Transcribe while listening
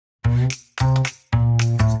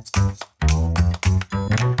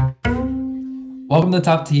Welcome to the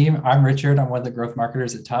Tuff team. I'm Richard. I'm one of the growth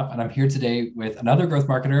marketers at Tuff, and I'm here today with another growth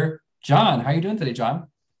marketer, John. How are you doing today, John?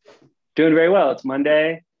 Doing very well. It's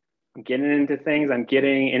Monday. I'm getting into things. I'm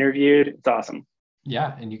getting interviewed. It's awesome.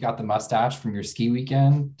 Yeah, and you got the mustache from your ski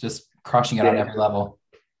weekend, just crushing it on Yeah. every level.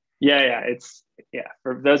 Yeah.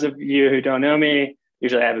 For those of you who don't know me,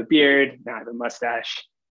 usually I have a beard. Now I have a mustache.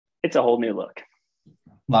 It's a whole new look.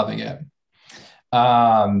 Loving it.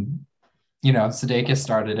 Sudeikis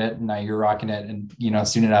started it, and now you're rocking it, and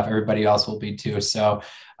soon enough, everybody else will be too.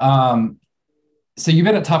 Um, so you've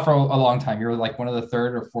been at Tuff for a long time. You're like one of the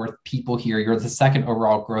third or fourth people here. You're the second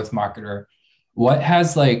overall growth marketer. What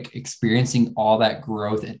has like experiencing all that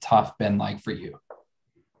growth at Tuff been like for you?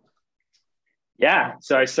 Yeah.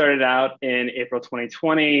 So I started out in April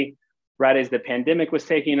 2020, right as the pandemic was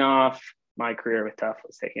taking off. My career with Tuff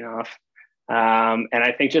was taking off. And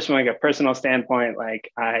I think just from like a personal standpoint,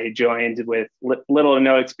 like I joined with little to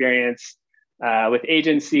no experience with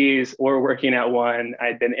agencies or working at one.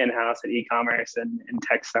 I'd been in-house at e-commerce and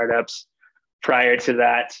tech startups prior to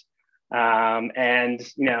that. I've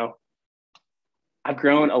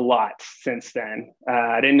grown a lot since then.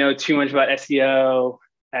 I didn't know too much about SEO.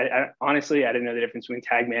 Honestly, I didn't know the difference between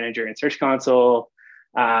Tag Manager and Search Console.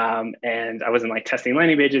 And I wasn't like testing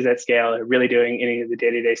landing pages at scale or really doing any of the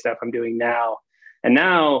day-to-day stuff I'm doing now. And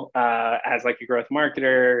now, as like a growth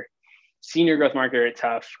marketer, senior growth marketer at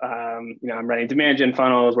Tuff, I'm running demand gen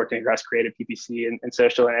funnels, working across creative PPC and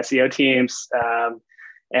social and SEO teams.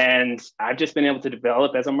 And I've just been able to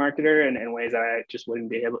develop as a marketer in ways that I just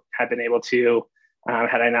wouldn't have been able to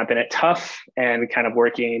had I not been at Tuff and kind of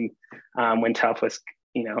working when Tuff was,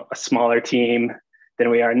 a smaller team than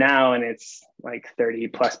we are now. And it's like 30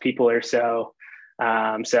 plus people or so.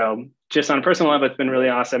 So just on a personal level, it's been really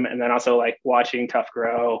awesome. And then also like watching Tuff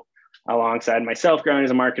grow alongside myself growing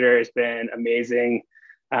as a marketer has been amazing.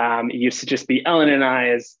 It used to just be Ellen and I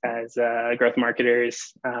as growth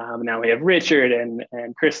marketers. Now we have Richard and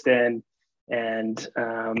Kristen and,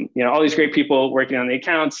 all these great people working on the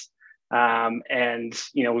accounts.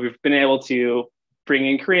 We've been able to bring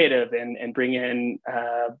in creative and bring in,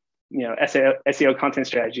 SEO content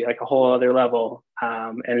strategy, like a whole other level.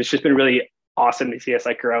 And it's just been really awesome to see us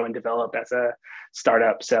like grow and develop as a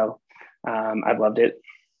startup. So I've loved it.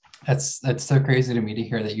 That's so crazy to me to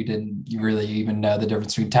hear that you really even know the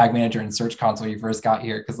difference between Tag Manager and Search Console when you first got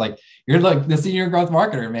here. Cause like, you're like the senior growth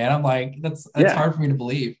marketer, man. I'm like, that's hard for me to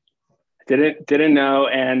believe. Didn't know.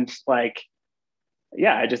 And like,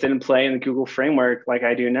 yeah, I just didn't play in the Google framework like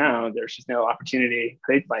I do now. There's just no opportunity.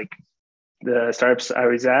 Like the startups I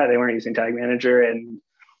was at, they weren't using Tag Manager and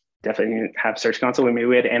definitely didn't have Search Console. Maybe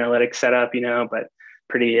we had analytics set up, but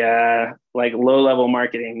pretty like low level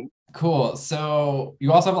marketing. Cool. So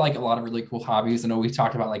you also have like a lot of really cool hobbies. I know we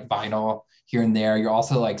talked about like vinyl here and there. You're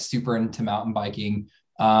also like super into mountain biking.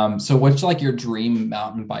 So what's like your dream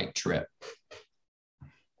mountain bike trip?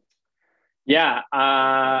 Yeah,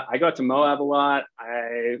 I go out to Moab a lot.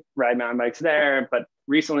 I ride mountain bikes there, but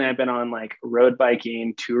recently I've been on like road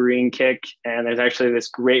biking touring kick. And there's actually this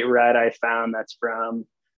great ride I found that's from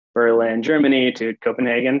Berlin, Germany to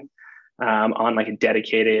Copenhagen on like a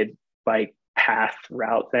dedicated bike path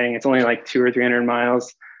route thing. It's only like 200 or 300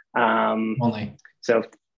 miles. Only. So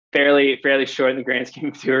fairly short in the grand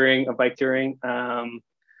scheme of bike touring.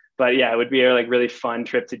 But yeah, it would be a like really fun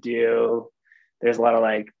trip to do. There's a lot of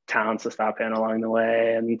like towns to stop in along the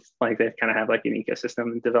way. And like they kind of have like an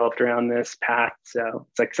ecosystem developed around this path. So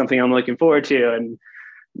it's like something I'm looking forward to, and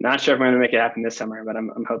not sure if I'm going to make it happen this summer, but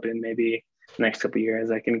I'm hoping maybe the next couple of years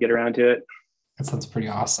I can get around to it. That sounds pretty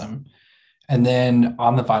awesome. And then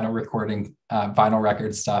on the vinyl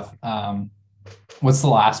record stuff, what's the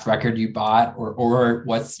last record you bought or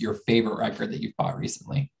what's your favorite record that you've bought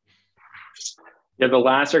recently? Yeah, the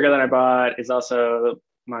last record that I bought is also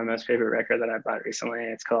my most favorite record that I bought recently.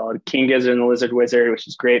 It's called King Gizzard and the Lizard Wizard, which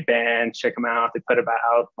is a great band. Check them out. They put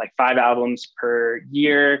about like 5 albums per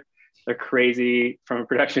year. They're crazy from a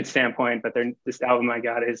production standpoint, but this album I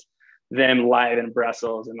got is them live in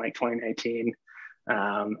Brussels in like 2019.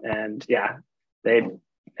 And yeah, they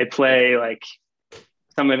play like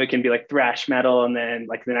some of it can be like thrash metal, and then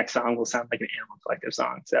like the next song will sound like an Animal Collective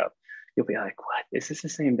song. So you'll be like, what? Is this the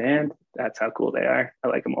same band? That's how cool they are. I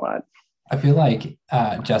like them a lot. I feel like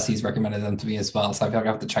Jesse's recommended them to me as well, so I feel like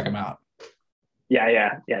I have to check them out.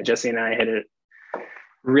 Yeah. Jesse and I hit it.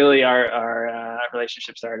 Really, our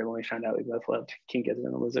relationship started when we found out we both loved King Gizzard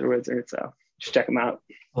and the Lizard Wizard. So just check them out.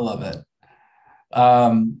 I love it.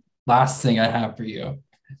 Last thing I have for you.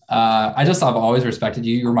 I've always respected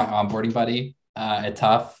you. You were my onboarding buddy at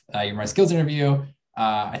Tuff. You're my skills interview.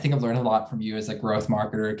 I think I've learned a lot from you as a growth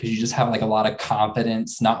marketer because you just have like a lot of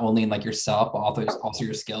confidence, not only in like yourself, but also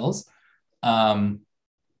your skills. And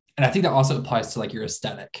I think that also applies to like your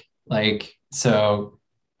aesthetic. Like, so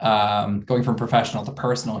going from professional to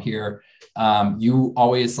personal here, you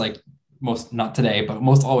always like most, not today, but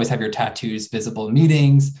most always have your tattoos visible in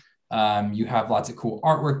meetings. You have lots of cool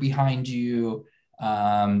artwork behind you.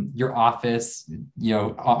 Your office,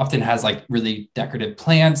 often has like really decorative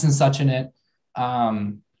plants and such in it.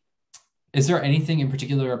 Is there anything in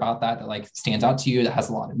particular about that like stands out to you that has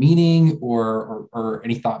a lot of meaning or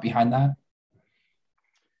any thought behind that?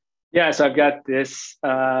 Yeah, so I've got this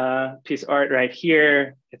piece of art right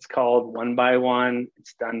here. It's called One by One.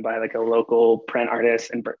 It's done by like a local print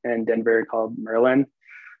artist in Denver called Merlin.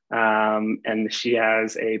 And she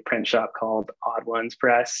has a print shop called Odd Ones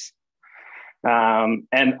Press.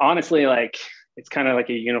 And honestly, like it's kind of like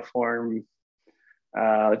a uniform,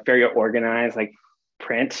 very organized, like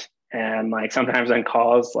print. And like sometimes on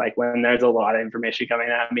calls, like when there's a lot of information coming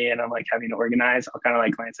at me and I'm like having to organize, I'll kind of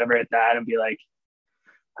like glance over at that and be like,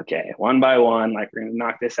 okay, one by one, like we're gonna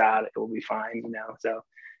knock this out, it will be fine, So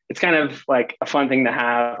it's kind of like a fun thing to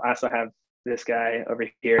have. I also have this guy over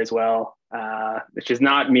here as well, which is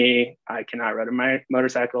not me. I cannot ride my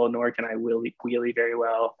motorcycle, nor can I wheelie very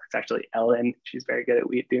well. It's actually Ellen. She's very good at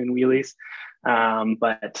doing wheelies.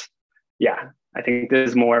 But yeah, I think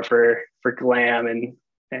this is more for glam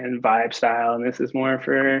and vibe style, and this is more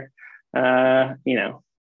for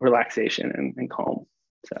relaxation and calm.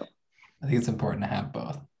 So I think it's important to have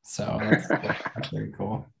both. So that's very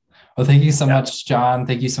cool. Well, thank you so much, John.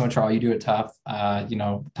 Thank you so much for all you do at Tuff.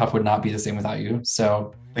 Tuff would not be the same without you.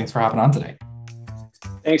 So thanks for hopping on today.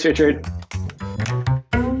 Thanks, Richard.